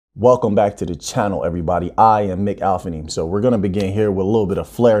Welcome back to the channel, everybody. I am Mick Alphanim. So we're going to begin here with a little bit of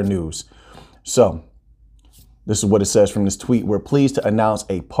Flare news. So this is what it says from this tweet. We're pleased to announce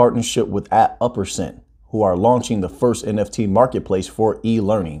a partnership with @uppercent, who are launching the first NFT marketplace for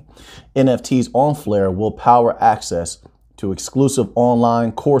e-learning. NFTs on Flare will power access to exclusive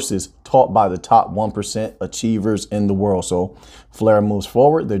online courses taught by the top 1% achievers in the world. So Flare moves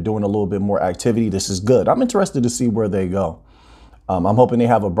forward. They're doing a little bit more activity. This is good. I'm interested to see where they go. I'm hoping they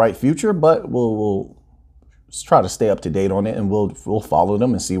have a bright future, but we'll try to stay up to date on it, and we'll follow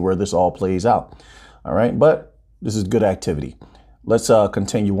them and see where this all plays out. All right, but this is good activity. Let's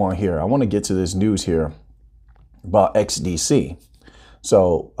continue on here. I want to get to this news here about XDC.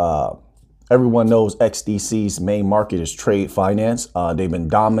 So everyone knows XDC's main market is trade finance. They've been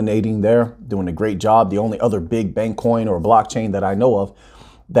dominating there, doing a great job. The only other big bank coin or blockchain that I know of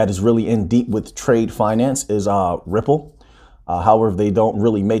that is really in deep with trade finance is Ripple. However, they don't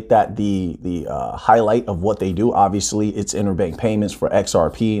really make that the highlight of what they do. Obviously, it's interbank payments for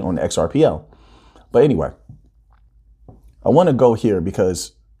XRP on the XRPL. But anyway, I want to go here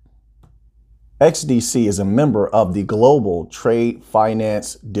because XDC is a member of the Global Trade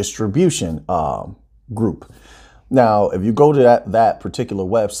Finance Distribution group. Now, if you go to that particular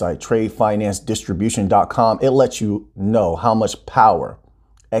website, tradefinancedistribution.com, it lets you know how much power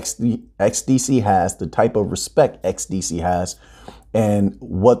XDC has, the type of respect XDC has, and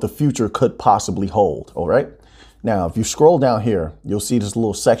what the future could possibly hold. All right. Now, if you scroll down here, you'll see this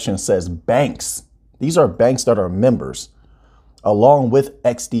little section says banks. These are banks that are members along with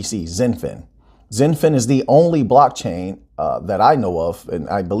XDC, XinFin. XinFin is the only blockchain that I know of, and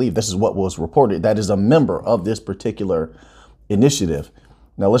I believe this is what was reported, that is a member of this particular initiative.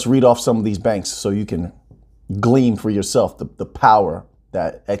 Now, let's read off some of these banks so you can glean for yourself the power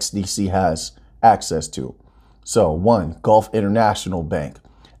that XDC has access to. So 1, Gulf International Bank,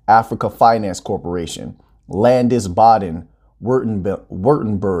 Africa Finance Corporation, Landis Baden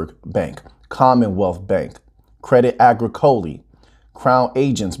Württemberg Bank, Commonwealth Bank, Credit Agricole, Crown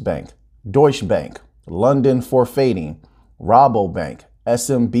Agents Bank, Deutsche Bank, London Forfaiting, Rabobank,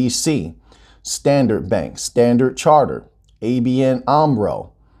 SMBC, Standard Bank, Standard Chartered, ABN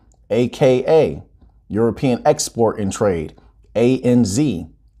AMRO, AKA, European Export and Trade, ANZ,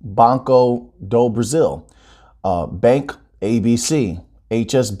 Banco do Brasil, Bank ABC,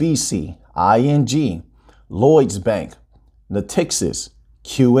 HSBC, ING, Lloyds Bank, Natixis,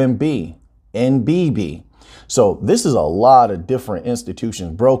 QNB, NBB. So this is a lot of different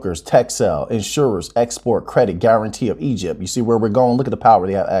institutions, brokers, Texel, insurers, Export Credit Guarantee of Egypt. You see where we're going? Look at the power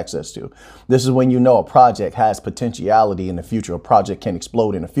they have access to. This is when you know a project has potentiality in the future. A project can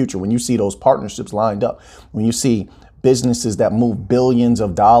explode in the future. When you see those partnerships lined up, when you see businesses that move billions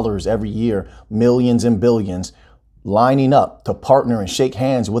of dollars every year, millions and billions, lining up to partner and shake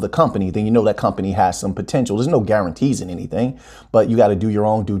hands with a company, then you know that company has some potential. There's no guarantees in anything, but you got to do your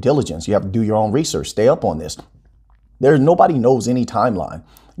own due diligence. You have to do your own research, stay up on this. Nobody knows any timeline.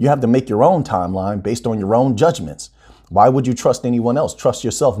 You have to make your own timeline based on your own judgments. Why would you trust anyone else? Trust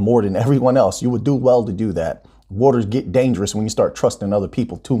yourself more than everyone else. You would do well to do that. Waters get dangerous when you start trusting other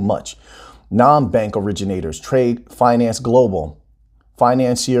people too much. Non-bank originators, Trade Finance Global,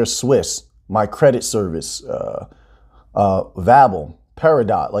 Financier Swiss, My Credit Service, Vabel,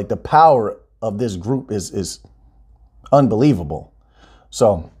 Peridot. Like, the power of this group is unbelievable.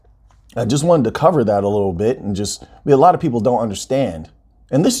 So I just wanted to cover that a little bit, and just, a lot of people don't understand.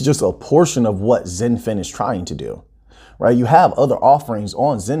 And this is just a portion of what XinFin is trying to do, right? You have other offerings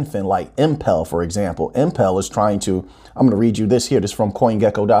on XinFin, like Impel, for example. Impel is trying to, I'm going to read you this here. This is from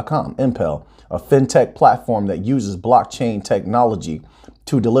CoinGecko.com. Impel, a fintech platform that uses blockchain technology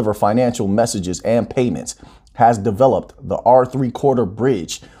to deliver financial messages and payments, has developed the R3/4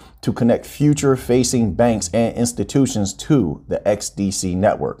 bridge to connect future-facing banks and institutions to the XDC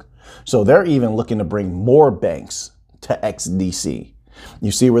network. So they're even looking to bring more banks to XDC.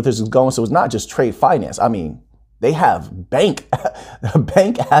 You see where this is going? So it's not just trade finance. I mean, they have bank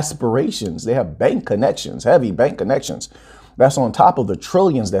aspirations. They have bank connections, heavy bank connections. That's on top of the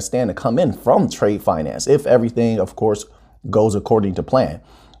trillions that stand to come in from trade finance, if everything, of course, goes according to plan.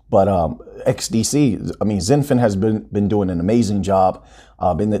 But XDC, I mean, XinFin has been doing an amazing job.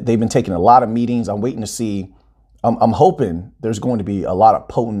 They've been taking a lot of meetings. I'm waiting to see. I'm hoping there's going to be a lot of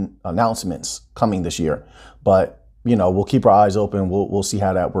potent announcements coming this year. But, you know, we'll keep our eyes open. We'll see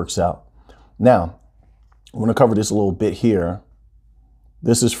how that works out. Now, I want to cover this a little bit here.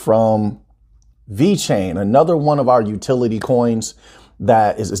 This is from Vechain, another one of our utility coins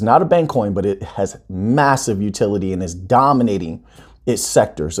that is not a bank coin, but it has massive utility and is dominating its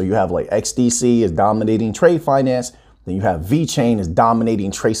sector. So you have like XDC is dominating trade finance. Then Then you have Vechain is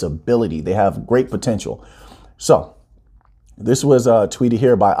dominating traceability. They have great potential. So this was tweeted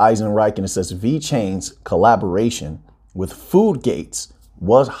here by Eisenreich, and it says Vechain's collaboration with Foodgates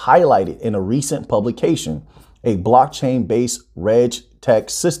was highlighted in a recent publication, a blockchain-based reg tech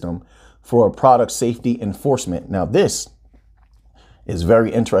system for product safety enforcement. Now, this is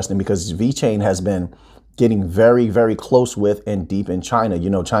very interesting because Vechain has been getting very, very close with and deep in China. You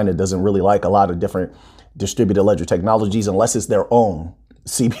know, China doesn't really like a lot of different distributed ledger technologies unless it's their own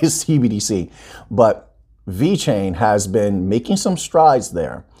CBDC. But Vechain has been making some strides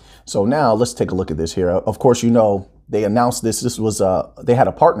there. So now let's take a look at this here. Of course, you know, they announced this. This was they had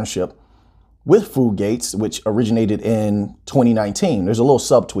a partnership with Foodgates, which originated in 2019. There's a little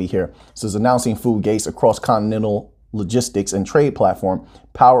subtweet here. It says announcing Foodgates, a cross-continental logistics and trade platform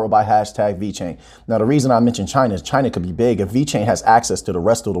powered by hashtag Vechain. Now, the reason I mentioned China is China could be big if Vechain has access to the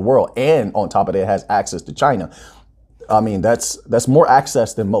rest of the world, and on top of that has access to China. I mean, that's more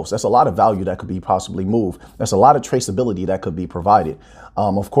access than most. That's a lot of value that could be possibly moved. That's a lot of traceability that could be provided.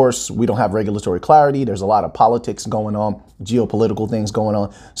 Of course, we don't have regulatory clarity. There's a lot of politics going on, geopolitical things going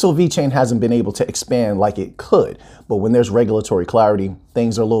on. So Vechain hasn't been able to expand like it could. But when there's regulatory clarity,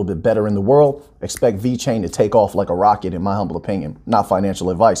 things are a little bit better in the world. Expect Vechain to take off like a rocket, in my humble opinion. Not financial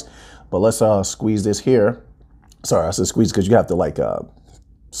advice. But let's squeeze this here. Sorry, I said squeeze because you have to like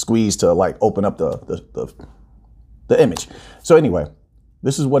squeeze to like open up the image. So anyway,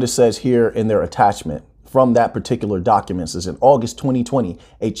 this is what it says here in their attachment from that particular document. It says in August 2020,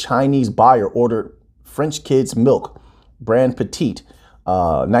 a Chinese buyer ordered French kids milk, brand Petite,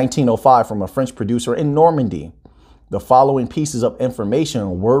 1905 from a French producer in Normandy. The following pieces of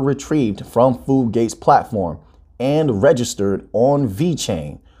information were retrieved from Foodgate's platform and registered on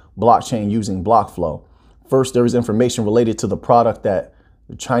Vechain blockchain using BlockFlow. First, there is information related to the product that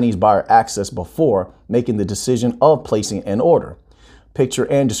the Chinese buyer accessed before making the decision of placing an order. Picture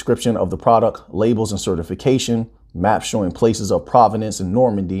and description of the product, labels and certification, maps showing places of provenance in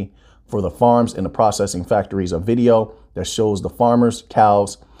Normandy for the farms and the processing factories, a video that shows the farmers,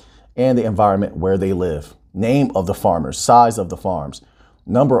 cows, and the environment where they live. Name of the farmers, size of the farms,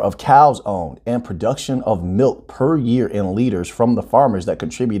 number of cows owned, and production of milk per year in liters from the farmers that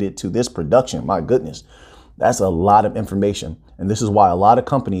contributed to this production. My goodness, that's a lot of information. And this is why a lot of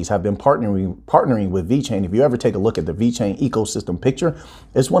companies have been partnering with Vechain. If you ever take a look at the Vechain ecosystem picture,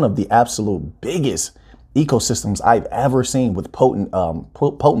 it's one of the absolute biggest ecosystems I've ever seen, with potent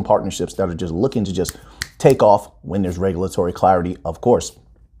partnerships that are just looking to just take off when there's regulatory clarity, of course.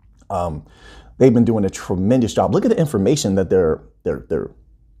 They've been doing a tremendous job. Look at the information that they're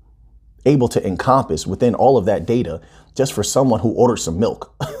able to encompass within all of that data just for someone who ordered some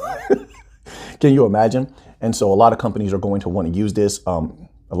milk. Can you imagine? And so a lot of companies are going to want to use this. A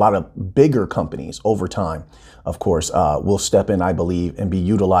lot of bigger companies over time, of course, will step in, I believe, and be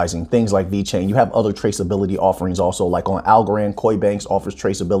utilizing things like Vechain. You have other traceability offerings also, like on Algorand. Coinbanks offers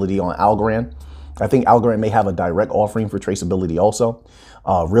traceability on Algorand. I think Algorand may have a direct offering for traceability also.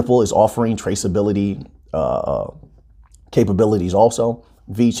 Ripple is offering traceability capabilities also.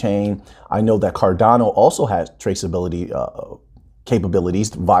 Vechain. I know that Cardano also has traceability capabilities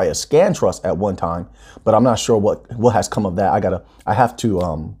via ScanTrust at one time, but I'm not sure what has come of that. I have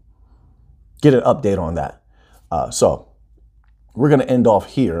to get an update on that. So we're going to end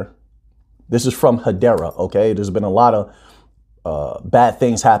off here. This is from Hedera. Okay, there's been a lot of bad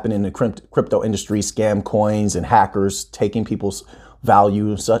things happening in the crypto industry, scam coins and hackers taking people's value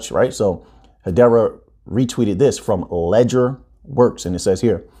and such, right? So Hedera retweeted this from Ledger Works, and it says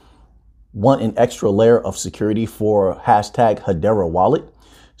here, want an extra layer of security for hashtag Hedera wallet?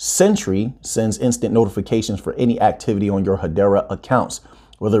 Sentry sends instant notifications for any activity on your Hedera accounts,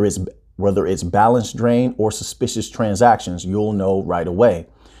 whether it's balance drain or suspicious transactions. You'll know right away.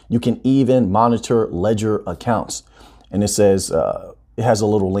 You can even monitor Ledger accounts, and it says it has a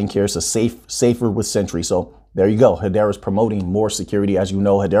little link here. It's a safer with Sentry. So there you go. Hedera is promoting more security. As you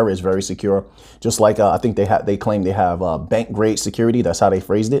know, Hedera is very secure. Just like I think they claim they have bank grade security. That's how they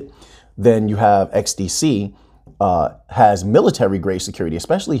phrased it. Then you have XDC has military grade security,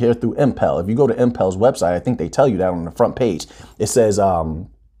 especially here through Impel. If you go to Impel's website, I think they tell you that on the front page. It says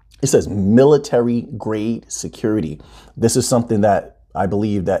military grade security. This is something that I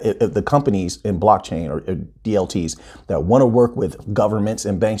believe that if the companies in blockchain or DLTs that want to work with governments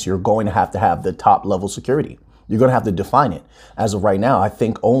and banks, you're going to have the top level security. You're going to have to define it. As of right now, I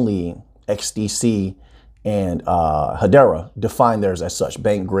think only XDC and Hedera define theirs as such,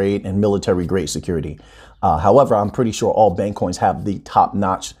 bank grade and military grade security. However, I'm pretty sure all bank coins have the top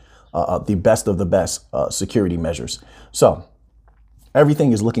notch, the best of the best security measures. So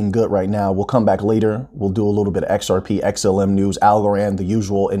Everything is looking good right now. We'll come back later. We'll do a little bit of XRP, XLM news, Algorand, the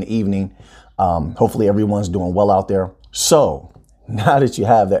usual in the evening. Hopefully everyone's doing well out there. So now that you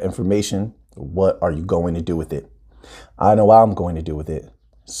have that information, what are you going to do with it? I know what I'm going to do with it.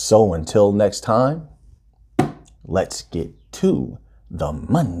 So until next time, let's get to the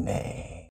money.